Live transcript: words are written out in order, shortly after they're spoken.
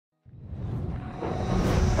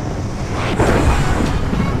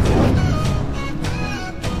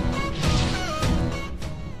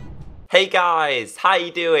Hey guys, how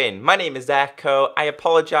you doing? My name is Echo. I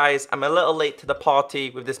apologize, I'm a little late to the party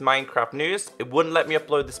with this Minecraft news. It wouldn't let me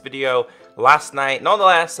upload this video last night.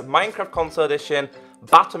 Nonetheless, Minecraft Console Edition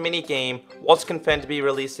Battle Mini Game was confirmed to be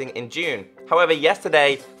releasing in June. However,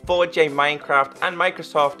 yesterday, 4J Minecraft and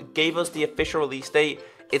Microsoft gave us the official release date.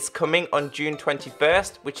 It's coming on June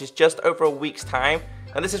 21st, which is just over a week's time.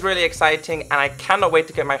 And this is really exciting and I cannot wait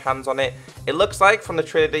to get my hands on it. It looks like from the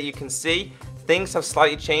trailer that you can see, things have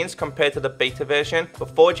slightly changed compared to the beta version,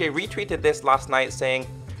 but 4J retweeted this last night saying,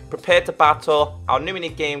 "Prepare to battle, our new mini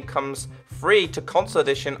game comes free to console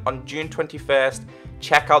edition on June 21st,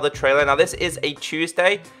 check out the trailer." Now this is a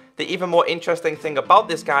Tuesday. The even more interesting thing about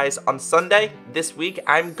this, guys, on Sunday this week,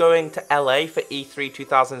 I'm going to LA for E3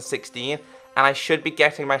 2016, and I should be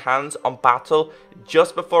getting my hands on Battle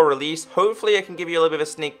just before release. Hopefully I can give you a little bit of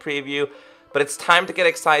a sneak preview. But it's time to get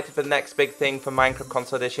excited for the next big thing for Minecraft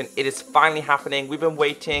Console Edition. It is finally happening. We've been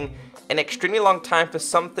waiting an extremely long time for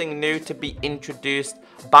something new to be introduced.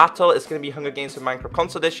 Battle is going to be Hunger Games for Minecraft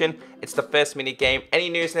Console Edition. It's the first mini game. Any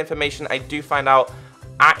news and information I do find out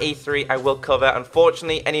at E3, I will cover.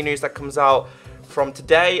 Unfortunately, any news that comes out from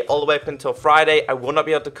today all the way up until Friday, I will not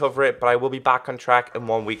be able to cover it, but I will be back on track in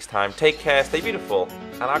 1 week's time. Take care, stay beautiful,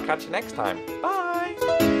 and I'll catch you next time. Bye!